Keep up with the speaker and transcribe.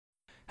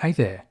Hey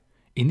there,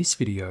 in this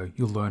video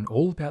you'll learn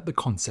all about the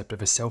concept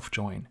of a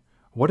self-join,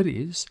 what it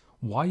is,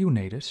 why you'll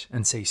need it,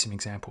 and see some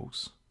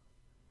examples.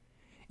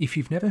 If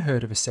you've never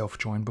heard of a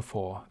self-join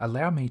before,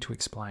 allow me to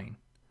explain.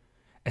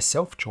 A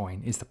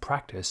self-join is the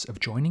practice of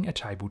joining a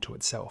table to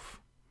itself.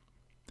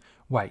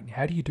 Wait,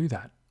 how do you do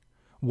that?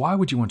 Why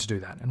would you want to do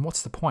that, and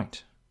what's the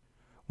point?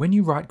 When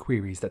you write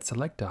queries that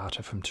select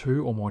data from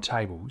two or more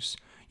tables,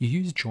 you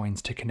use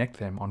joins to connect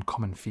them on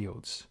common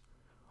fields.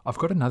 I've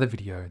got another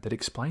video that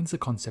explains the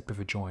concept of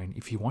a join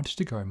if you wanted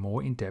to go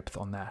more in depth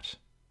on that.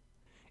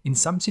 In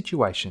some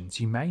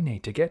situations, you may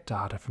need to get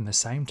data from the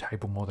same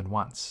table more than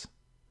once.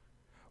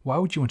 Why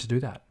would you want to do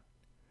that?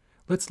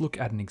 Let's look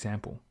at an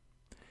example.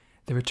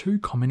 There are two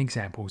common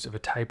examples of a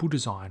table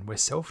design where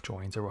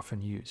self-joins are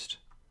often used.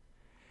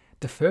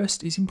 The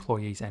first is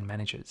employees and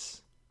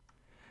managers.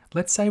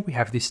 Let's say we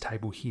have this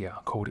table here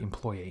called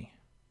employee.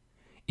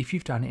 If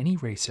you've done any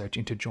research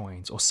into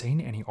joins or seen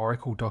any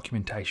Oracle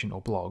documentation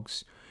or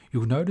blogs,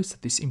 you'll notice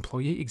that this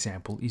employee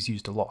example is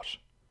used a lot.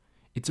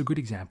 It's a good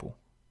example.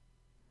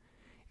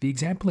 The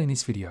example in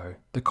this video,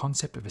 the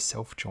concept of a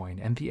self-join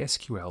and the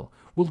SQL,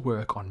 will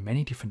work on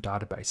many different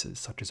databases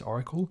such as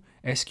Oracle,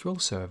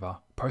 SQL Server,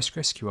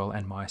 PostgreSQL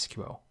and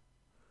MySQL.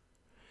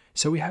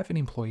 So we have an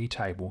employee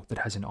table that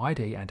has an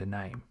ID and a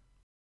name.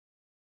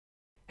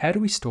 How do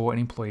we store an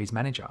employee's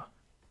manager?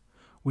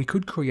 We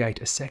could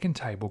create a second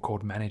table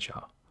called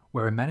manager,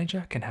 where a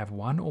manager can have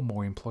one or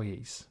more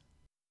employees.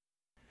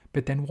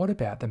 But then what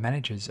about the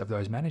managers of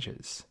those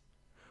managers?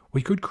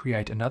 We could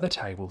create another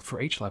table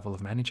for each level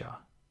of manager.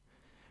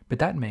 But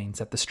that means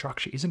that the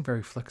structure isn't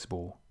very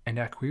flexible and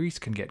our queries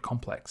can get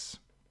complex.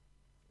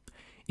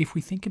 If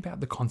we think about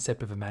the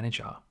concept of a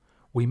manager,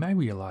 we may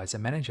realize a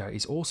manager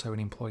is also an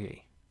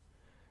employee.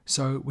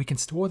 So we can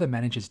store the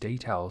manager's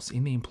details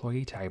in the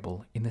employee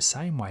table in the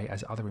same way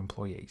as other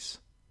employees.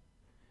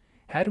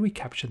 How do we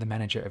capture the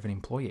manager of an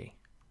employee?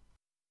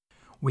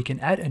 We can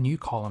add a new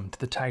column to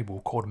the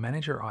table called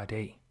Manager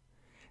ID.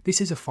 This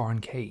is a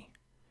foreign key.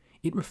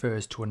 It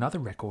refers to another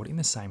record in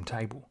the same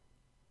table.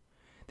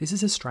 This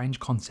is a strange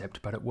concept,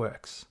 but it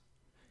works.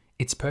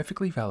 It's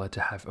perfectly valid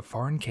to have a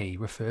foreign key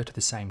refer to the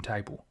same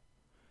table.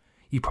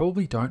 You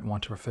probably don't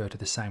want to refer to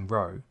the same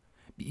row,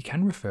 but you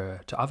can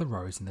refer to other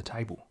rows in the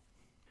table.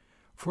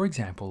 For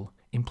example,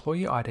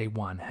 Employee ID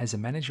 1 has a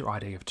Manager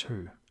ID of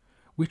 2,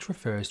 which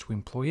refers to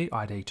Employee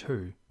ID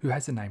 2 who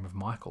has the name of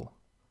Michael.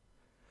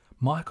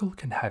 Michael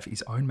can have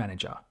his own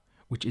manager,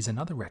 which is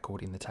another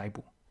record in the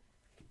table.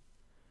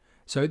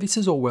 So this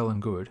is all well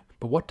and good,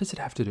 but what does it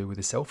have to do with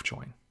a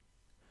self-join?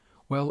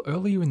 Well,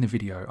 earlier in the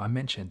video I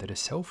mentioned that a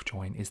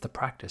self-join is the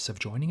practice of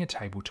joining a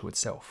table to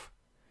itself.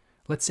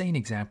 Let's see an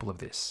example of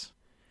this.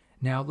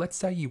 Now let's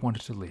say you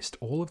wanted to list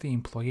all of the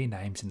employee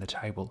names in the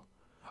table,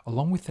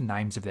 along with the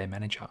names of their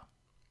manager.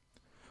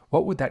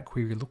 What would that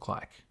query look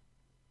like?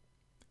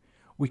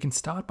 We can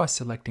start by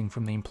selecting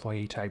from the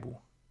employee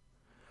table.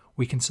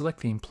 We can select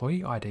the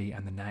employee ID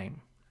and the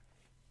name.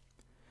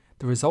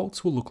 The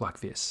results will look like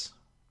this.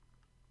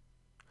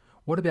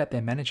 What about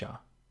their manager?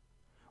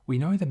 We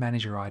know the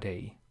manager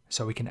ID,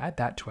 so we can add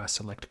that to our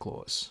select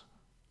clause.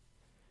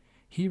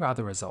 Here are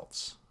the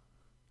results.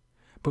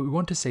 But we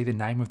want to see the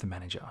name of the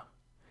manager.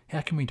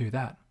 How can we do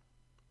that?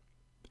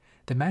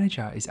 The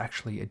manager is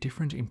actually a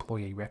different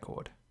employee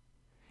record.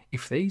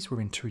 If these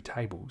were in two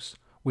tables,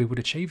 we would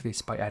achieve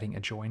this by adding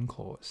a join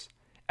clause,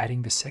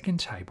 adding the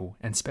second table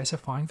and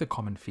specifying the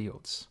common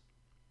fields.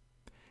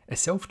 A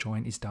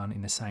self-join is done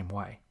in the same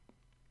way.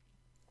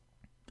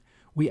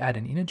 We add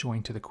an inner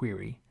join to the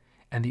query,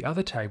 and the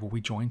other table we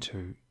join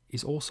to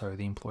is also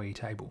the employee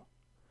table.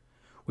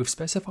 We've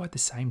specified the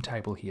same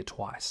table here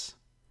twice.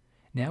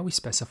 Now we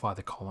specify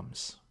the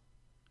columns.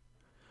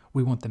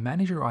 We want the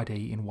manager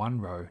ID in one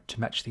row to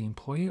match the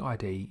employee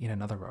ID in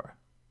another row.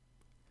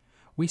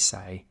 We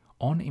say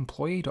on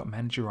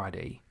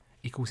employee.managerid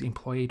equals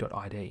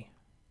employee.id.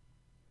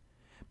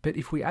 But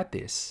if we add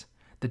this,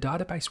 the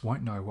database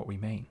won't know what we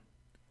mean.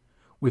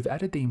 We've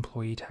added the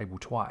employee table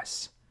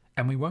twice,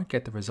 and we won't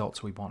get the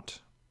results we want.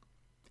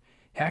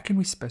 How can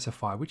we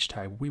specify which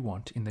table we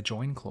want in the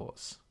join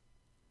clause?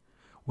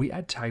 We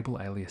add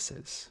table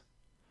aliases.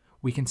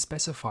 We can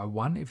specify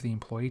one of the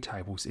employee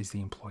tables is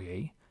the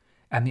employee,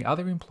 and the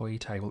other employee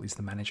table is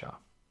the manager.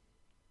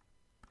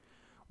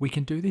 We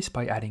can do this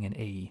by adding an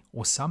E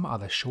or some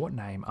other short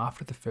name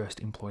after the first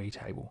employee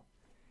table,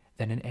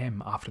 then an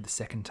M after the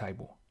second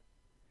table.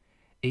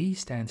 E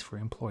stands for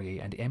employee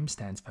and M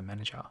stands for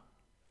manager.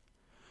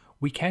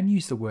 We can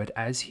use the word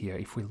as here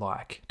if we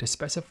like to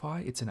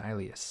specify it's an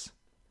alias.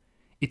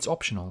 It's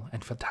optional,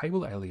 and for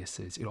table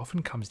aliases it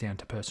often comes down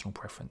to personal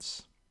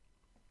preference.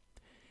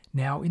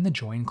 Now in the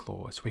join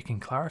clause we can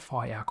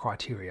clarify our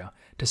criteria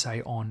to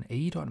say on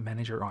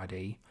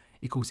e.managerid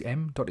equals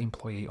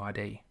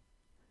m.employeeid.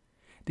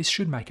 This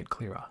should make it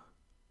clearer.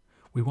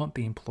 We want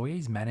the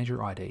employee's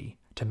manager ID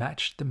to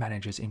match the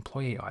manager's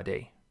employee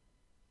ID.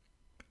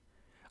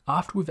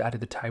 After we've added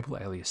the table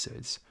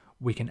aliases,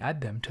 we can add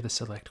them to the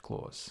select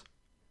clause.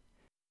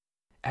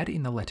 Add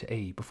in the letter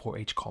E before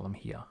each column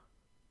here.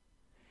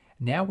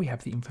 Now we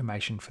have the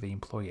information for the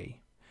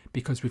employee,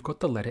 because we've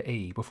got the letter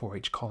E before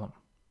each column.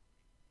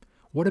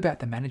 What about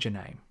the manager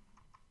name?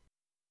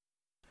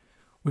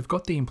 We've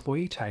got the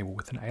employee table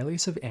with an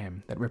alias of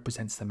M that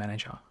represents the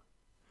manager.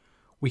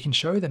 We can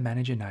show the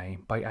manager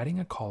name by adding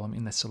a column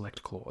in the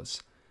select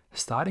clause,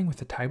 starting with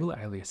the table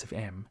alias of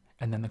M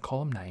and then the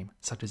column name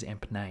such as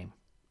emp name.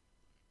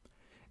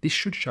 This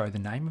should show the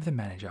name of the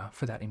manager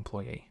for that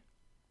employee.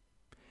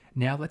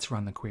 Now let's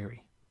run the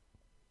query.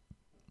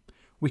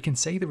 We can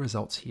see the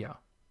results here.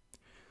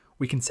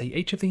 We can see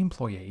each of the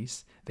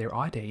employees, their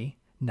ID,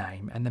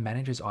 name, and the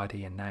manager's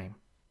ID and name.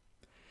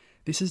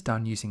 This is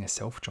done using a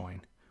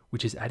self-join,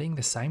 which is adding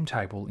the same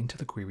table into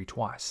the query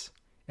twice,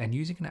 and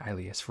using an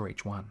alias for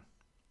each one.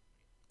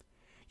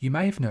 You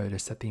may have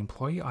noticed that the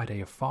employee ID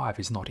of 5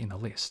 is not in the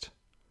list.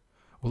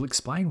 We'll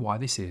explain why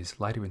this is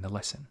later in the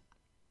lesson.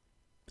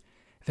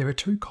 There are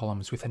 2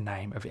 columns with a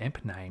name of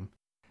emp name,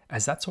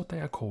 as that's what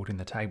they are called in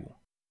the table.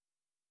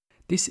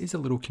 This is a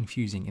little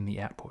confusing in the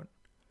output.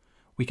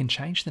 We can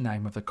change the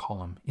name of the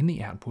column in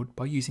the output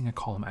by using a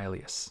column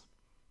alias.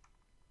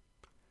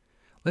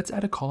 Let's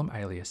add a column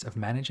alias of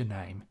manager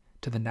name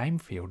to the name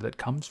field that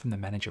comes from the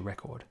manager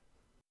record.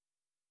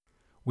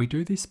 We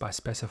do this by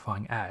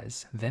specifying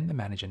as, then the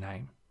manager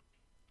name.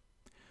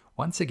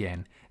 Once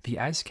again, the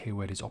as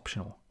keyword is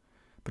optional,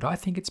 but I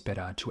think it's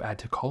better to add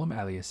to column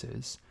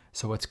aliases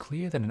so it's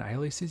clear that an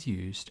alias is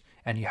used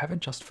and you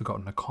haven't just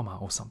forgotten a comma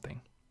or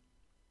something.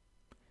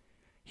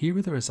 Here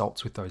are the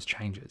results with those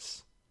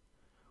changes.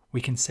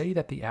 We can see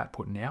that the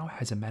output now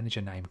has a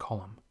manager name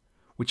column,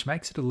 which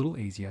makes it a little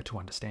easier to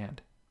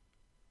understand.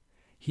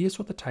 Here's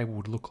what the table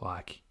would look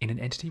like in an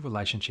entity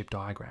relationship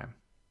diagram.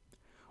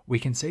 We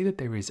can see that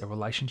there is a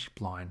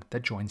relationship line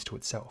that joins to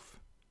itself.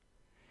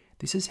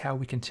 This is how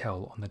we can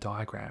tell on the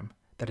diagram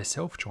that a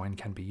self-join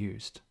can be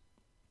used.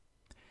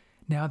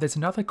 Now there's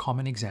another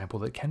common example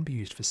that can be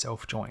used for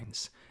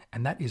self-joins,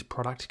 and that is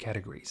product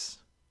categories.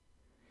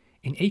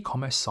 In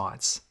e-commerce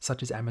sites,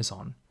 such as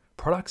Amazon,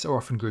 products are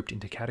often grouped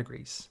into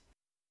categories.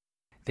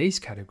 These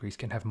categories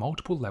can have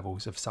multiple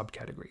levels of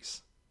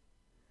subcategories.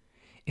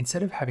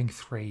 Instead of having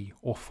 3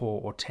 or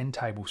 4 or 10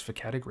 tables for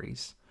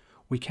categories,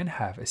 we can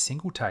have a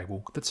single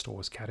table that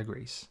stores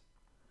categories.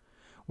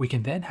 We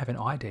can then have an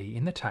ID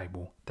in the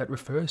table that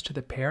refers to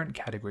the parent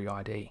category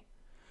ID,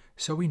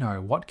 so we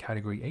know what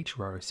category each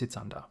row sits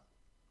under.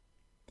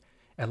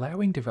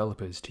 Allowing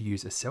developers to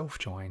use a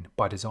self-join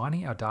by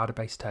designing our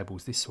database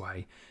tables this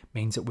way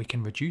means that we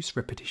can reduce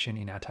repetition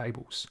in our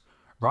tables,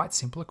 write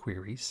simpler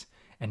queries,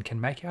 and can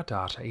make our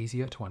data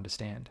easier to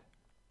understand.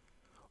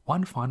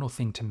 One final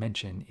thing to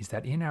mention is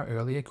that in our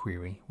earlier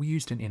query, we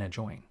used an inner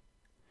join.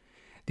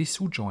 This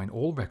will join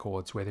all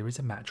records where there is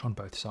a match on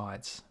both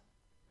sides.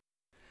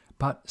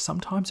 But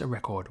sometimes a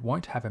record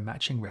won't have a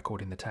matching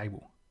record in the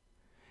table.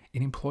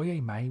 An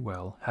employee may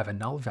well have a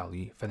null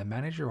value for the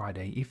manager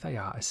ID if they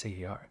are a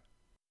CEO.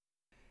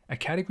 A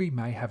category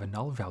may have a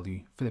null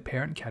value for the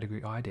parent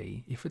category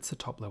ID if it's a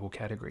top-level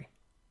category.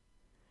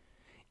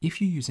 If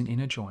you use an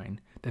inner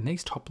join, then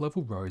these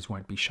top-level rows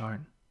won't be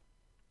shown.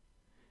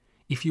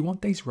 If you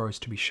want these rows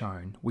to be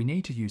shown, we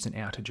need to use an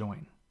outer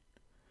join.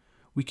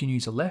 We can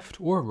use a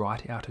left or a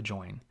right outer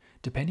join,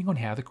 depending on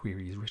how the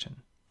query is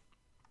written.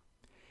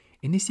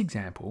 In this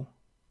example,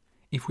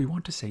 if we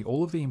want to see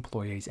all of the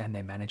employees and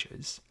their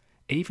managers,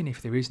 even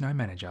if there is no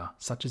manager,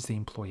 such as the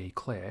employee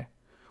Claire,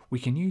 we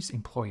can use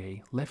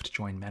employee left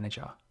join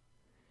manager.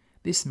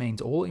 This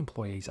means all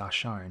employees are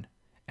shown,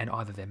 and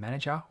either their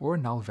manager or a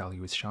null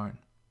value is shown.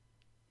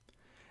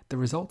 The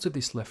results of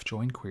this left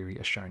join query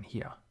are shown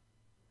here.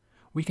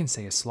 We can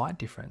see a slight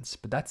difference,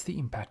 but that's the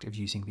impact of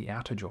using the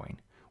outer join,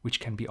 which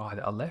can be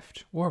either a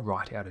left or a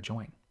right outer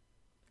join.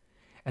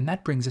 And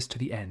that brings us to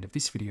the end of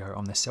this video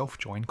on the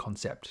self-join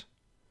concept.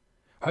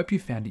 Hope you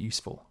found it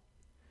useful.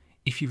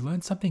 If you've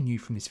learned something new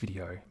from this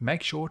video,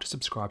 make sure to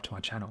subscribe to my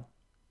channel.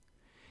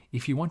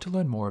 If you want to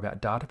learn more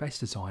about database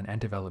design and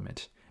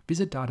development,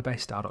 visit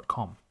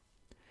databasestar.com.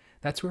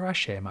 That's where I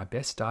share my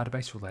best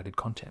database-related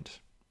content.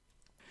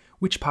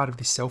 Which part of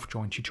this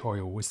self-join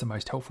tutorial was the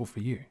most helpful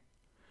for you?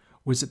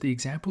 Was it the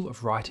example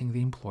of writing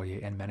the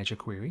employee and manager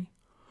query,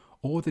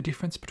 or the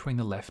difference between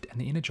the left and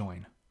the inner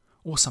join,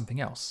 or something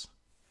else?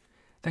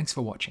 Thanks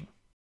for watching.